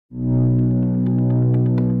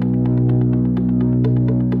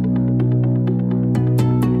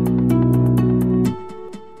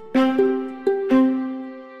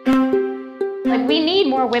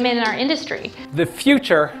women in our industry. The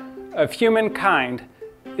future of humankind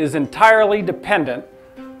is entirely dependent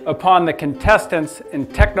upon the contestants in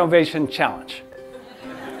Technovation Challenge.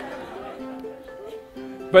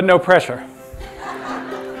 But no pressure.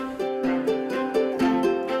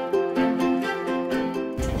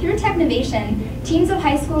 Through Technovation, teams of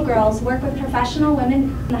high school girls work with professional women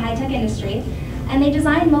in the high-tech industry, and they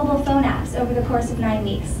design mobile phone apps over the course of 9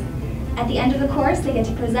 weeks. At the end of the course, they get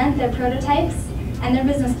to present their prototypes and their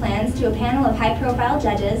business plans to a panel of high-profile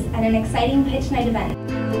judges at an exciting pitch night event.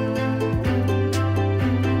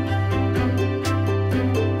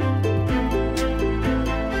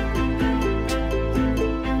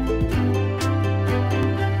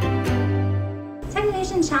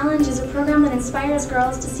 Technovation Challenge is a program that inspires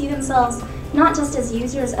girls to see themselves not just as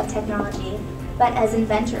users of technology, but as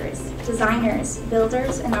inventors, designers,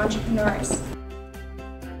 builders, and entrepreneurs.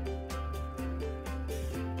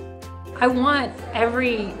 I want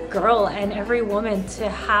every girl and every woman to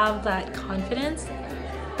have that confidence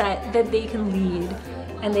that they can lead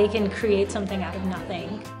and they can create something out of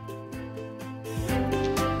nothing.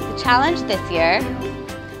 The challenge this year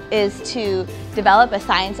is to develop a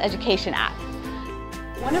science education app.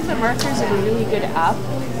 One of the markers of a really good app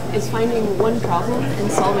is finding one problem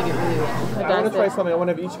and solving it really well. I want to try something. I want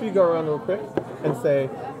to have each of you go around real quick and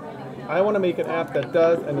say, I want to make an app that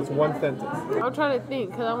does, and it's one sentence. I'm trying to think,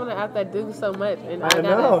 because I want an app that does so much. And I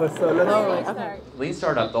know, so let's... Okay. Lean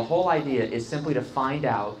Startup, the whole idea is simply to find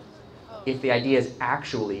out if the idea is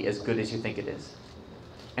actually as good as you think it is.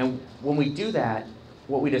 And when we do that,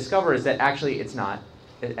 what we discover is that actually it's not,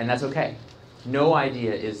 and that's okay. No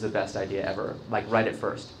idea is the best idea ever, like right at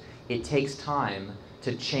first. It takes time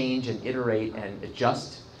to change and iterate and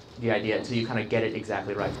adjust the idea until you kind of get it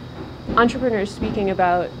exactly right. Entrepreneurs speaking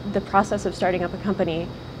about the process of starting up a company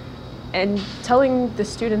and telling the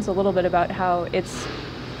students a little bit about how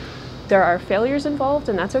there are failures involved,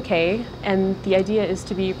 and that's okay, and the idea is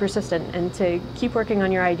to be persistent and to keep working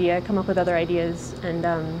on your idea, come up with other ideas, and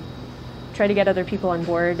try to get other people on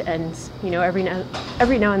board, and every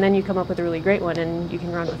now and then you come up with a really great one and you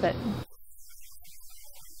can run with it.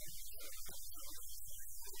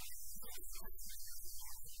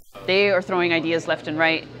 They are throwing ideas left and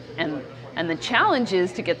right, and the challenge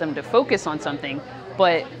is to get them to focus on something,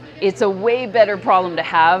 but it's a way better problem to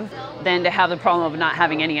have than to have the problem of not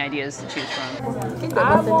having any ideas to choose from.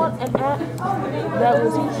 I want an app that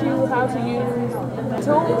will teach you how to use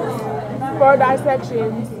tools for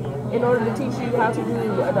dissections in order to teach you how to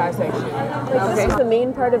do a dissection. Like this is the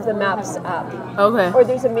main part of the Maps app. Okay. Or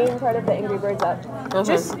there's a main part of the Angry Birds app. Okay.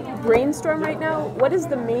 Just brainstorm right now. What is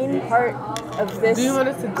the main part of this Do you want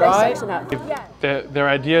us to draw dissection app? Yeah. Their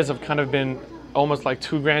ideas have kind of been almost like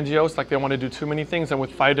too grandiose, like they want to do too many things, and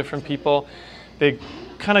with 5 different people, they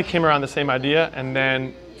kind of came around the same idea and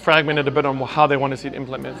then fragmented a bit on how they want to see it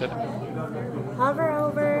implemented. Hover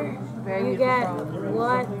over, you get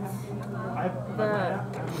what the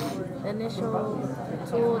initial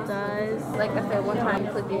tool does. Like I said, one time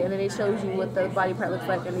you click it and then it shows you what the body part looks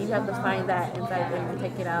like, and then you have to find that inside and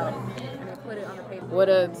take it out and then put it on the paper. What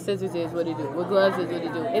a scissors is, what it do. What gloves is, what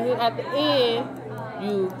it do. And then at the end,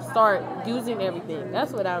 you start using everything.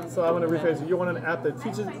 That's what I'm. So I want to rephrase it. You want an app that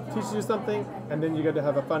teaches you something, and then you get to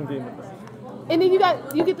have a fun game with it. And then you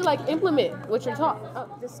get to like implement what you're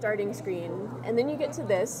taught. The starting screen, and then you get to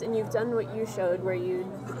this, and you've done what you showed where you...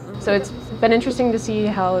 So it's been interesting to see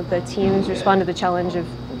how the teams respond to the challenge of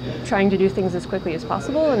trying to do things as quickly as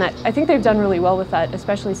possible, and I think they've done really well with that,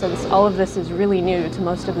 especially since all of this is really new to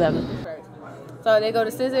most of them. So they go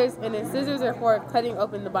to scissors, and then scissors are for cutting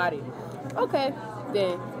open the body. Okay,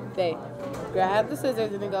 then they grab the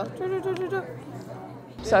scissors and then go...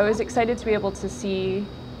 So I was excited to be able to see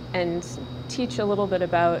and teach a little bit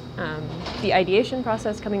about the ideation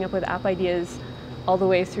process, coming up with app ideas, all the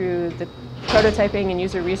way through the prototyping and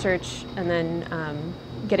user research, and then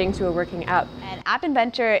getting to a working app. And App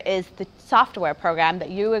Inventor is the software program that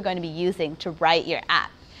you are going to be using to write your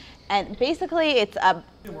app. And basically it's a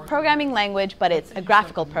programming language, but it's a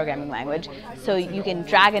graphical programming language, so you can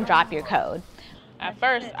drag and drop your code. At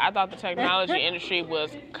first, I thought the technology industry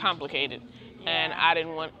was complicated, and I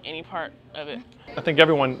didn't want any part of it. I think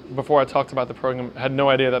everyone, before I talked about the program, had no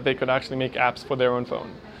idea that they could actually make apps for their own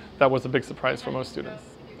phone. That was a big surprise for most students,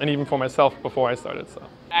 and even for myself before I started. So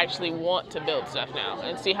I actually want to build stuff now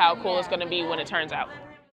and see how cool it's going to be when it turns out.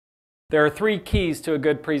 There are 3 keys to a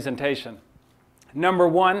good presentation. Number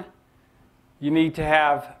 1, you need to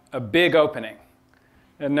have a big opening.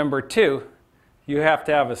 And number 2, you have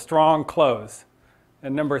to have a strong close.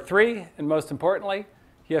 And number 3, and most importantly,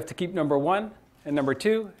 you have to keep number 1 and number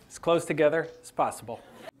 2 as close together as possible.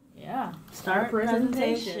 Yeah. Start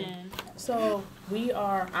presentation. So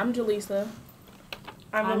I'm Jaleesa.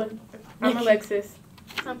 I'm Alexis.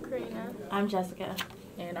 I'm Karina. I'm Jessica.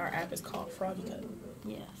 And our app is called Froggy Cut.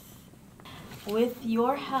 Yes. With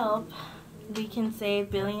your help, we can save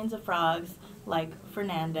billions of frogs like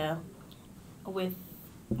Fernando.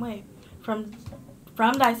 From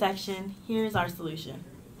dissection, here's our solution.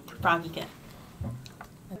 Froggy Cut.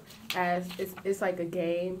 As it's like a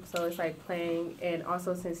game, so it's like playing, and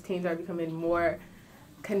also since teens are becoming more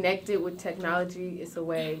connected with technology, it's a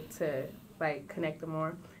way to like connect them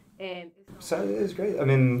more. And so it was great. I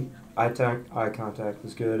mean, eye contact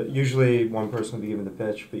was good. Usually one person would be giving the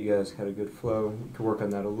pitch, but you guys had a good flow. You could work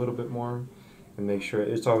on that a little bit more and make sure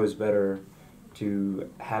it's always better to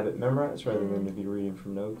have it memorized rather than to be reading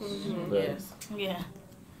from notes. Mm-hmm. But, yes. Yeah.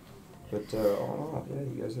 But all in all, yeah,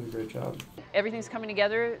 you guys did a great job. Everything's coming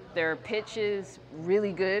together. Their pitch is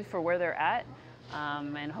really good for where they're at.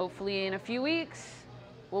 And hopefully in a few weeks,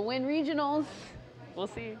 we'll win regionals. We'll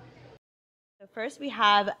see. So first we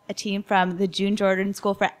have a team from the June Jordan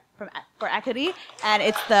School for Equity, and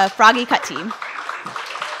it's the Froggy Cut team.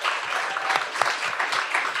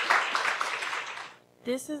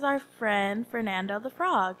 This is our friend Fernando the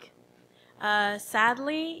Frog.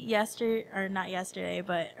 Sadly,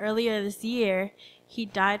 earlier this year, he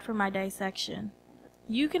died from my dissection.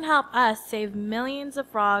 You can help us save millions of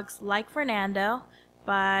frogs like Fernando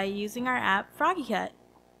by using our app Froggy Cut.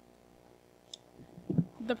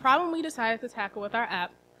 The problem we decided to tackle with our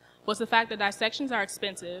app was the fact that dissections are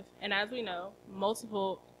expensive, and as we know, a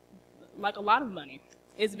lot of money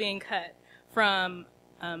is being cut from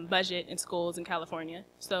budget in schools in California,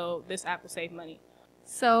 so this app will save money.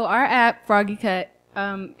 So our app, Froggy Cut,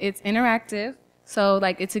 it's interactive, so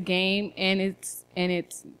like it's a game, and it's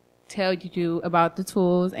tell you about the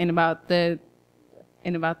tools and about the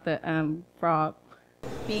frog.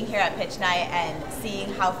 Being here at Pitch Night and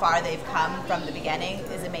seeing how far they've come from the beginning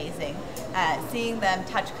is amazing. Seeing them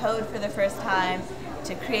touch code for the first time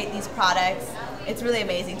to create these products, it's really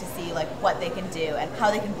amazing to see like what they can do and how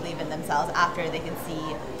they can believe in themselves after they can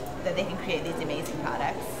see that they can create these amazing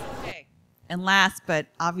products. And last, but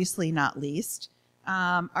obviously not least,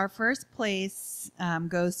 our first place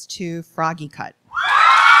goes to Froggy Cut.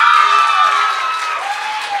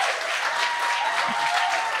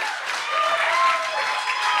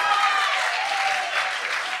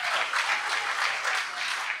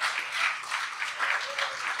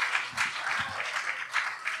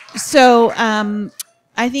 So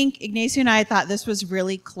I think Ignacio and I thought this was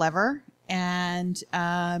really clever, and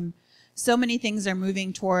so many things are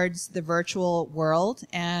moving towards the virtual world,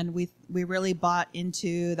 and we really bought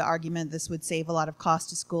into the argument this would save a lot of cost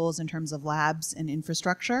to schools in terms of labs and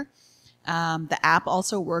infrastructure. The app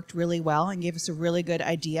also worked really well and gave us a really good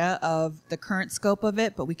idea of the current scope of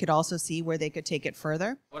it, but we could also see where they could take it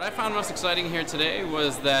further. What I found most exciting here today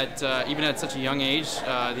was that even at such a young age,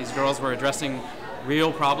 these girls were addressing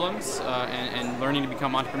real problems and learning to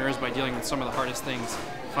become entrepreneurs by dealing with some of the hardest things,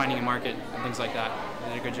 finding a market and things like that. They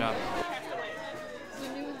did a good job.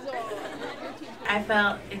 I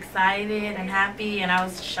felt excited and happy, and I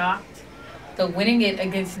was shocked. So winning it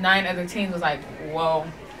against 9 other teams was like, whoa,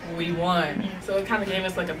 we won. So it kind of gave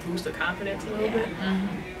us like a boost of confidence a little bit.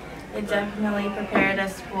 Mm-hmm. It definitely prepared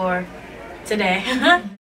us for today.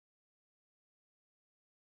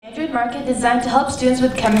 Android market designed to help students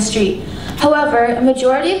with chemistry. However, a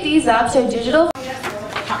majority of these apps are digital.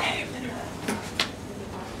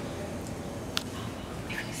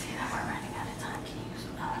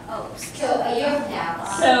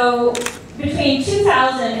 So between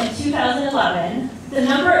 2000 and 2011, the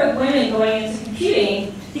number of women going into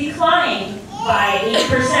computing declined by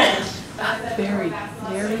 8%. I'm very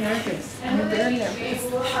nervous. I'm very nervous.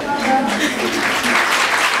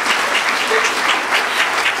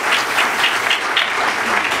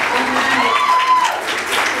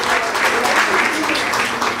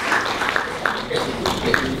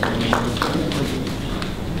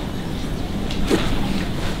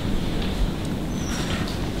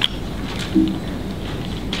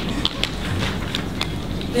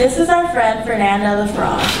 This is our friend Fernando the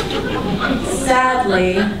Frog.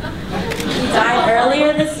 Sadly, he died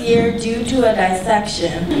earlier this year due to a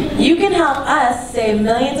dissection. You can help us save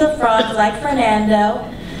millions of frogs like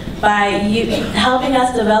Fernando by helping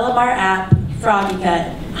us develop our app, Froggy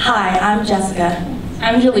Cut. Hi, I'm Jessica.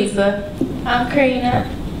 I'm Jaleesa. I'm Karina.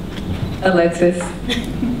 Alexis.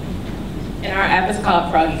 And our app is called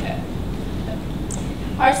Froggy Cut.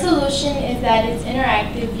 Our solution is that it's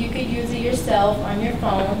interactive. You could use it yourself on your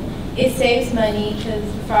phone. It saves money because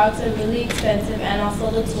the frogs are really expensive, and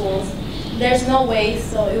also the tools. there's no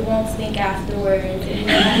waste, so it won't stink afterwards. And you don't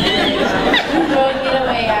have to worry about throwing it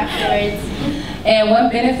away afterwards. And one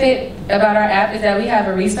benefit about our app is that we have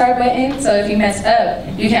a restart button, so if you mess up,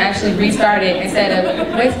 you can actually restart it instead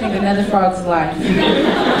of wasting another frog's life.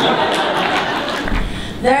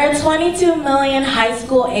 There are 22 million high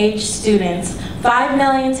school age students. 5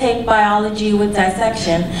 million take biology with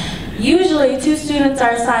dissection. Usually 2 students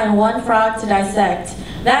are assigned 1 frog to dissect.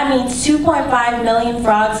 That means 2.5 million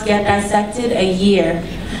frogs get dissected a year.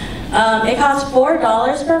 It costs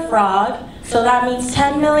 $4 per frog, so that means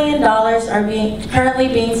 $10 million are currently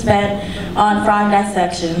being spent on frog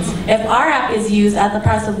dissections. If our app is used at the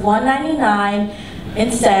price of $1.99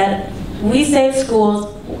 instead, we save schools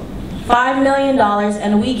 $5 million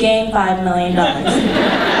and we gain $5 million.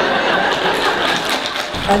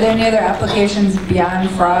 Are there any other applications beyond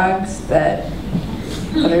frogs, that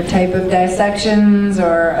other type of dissections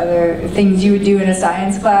or other things you would do in a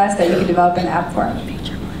science class that you could develop an app for?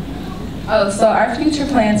 Oh, so our future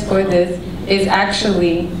plans for this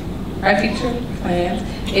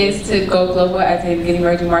is to go global as in get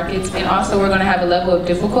emerging markets, and also we're going to have a level of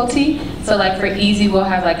difficulty. So like for easy we'll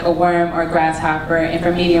have like a worm or a grasshopper, and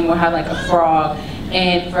for medium we'll have like a frog,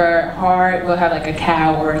 and for hard we'll have like a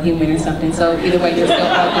cow or a human or something. So either way you're still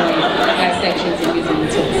all doing dissections and using the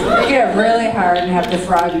tools. You get really hard and have the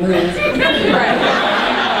frog move.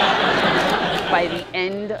 By the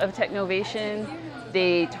end of Technovation,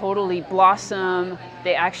 they totally blossom.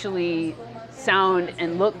 They actually sound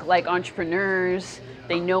and look like entrepreneurs.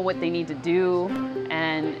 They know what they need to do,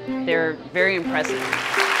 and they're very impressive.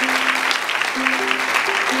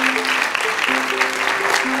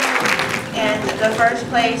 And the first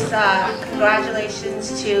place,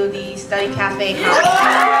 congratulations to the Study Cafe.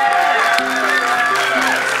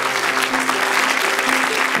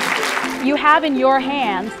 You have in your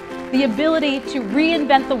hands the ability to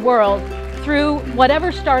reinvent the world through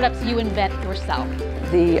whatever startups you invent yourself.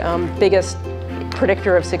 The biggest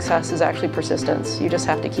predictor of success is actually persistence. You just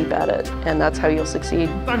have to keep at it, and that's how you'll succeed.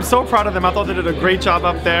 I'm so proud of them. I thought they did a great job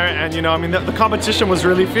up there, and you know, I mean, the competition was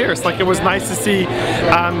really fierce. Like, it was nice to see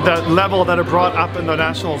the level that it brought up in the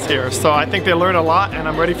nationals here. So I think they learned a lot, and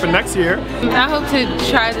I'm ready for next year. I hope to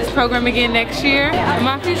try this program again next year.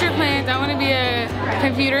 My future plans, I want to be a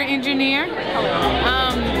computer engineer.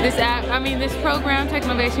 This program,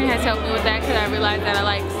 Technovation, has helped me with that because I realized that I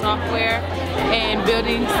like software and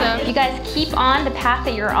building stuff. You guys keep on the path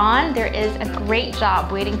that you're on. There is a great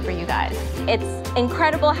job waiting for you guys. It's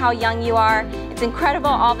incredible how young you are. It's incredible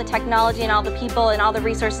all the technology and all the people and all the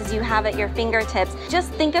resources you have at your fingertips.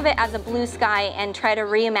 Just think of it as a blue sky and try to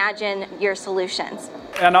reimagine your solutions.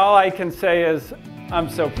 And all I can say is, I'm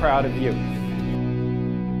so proud of you.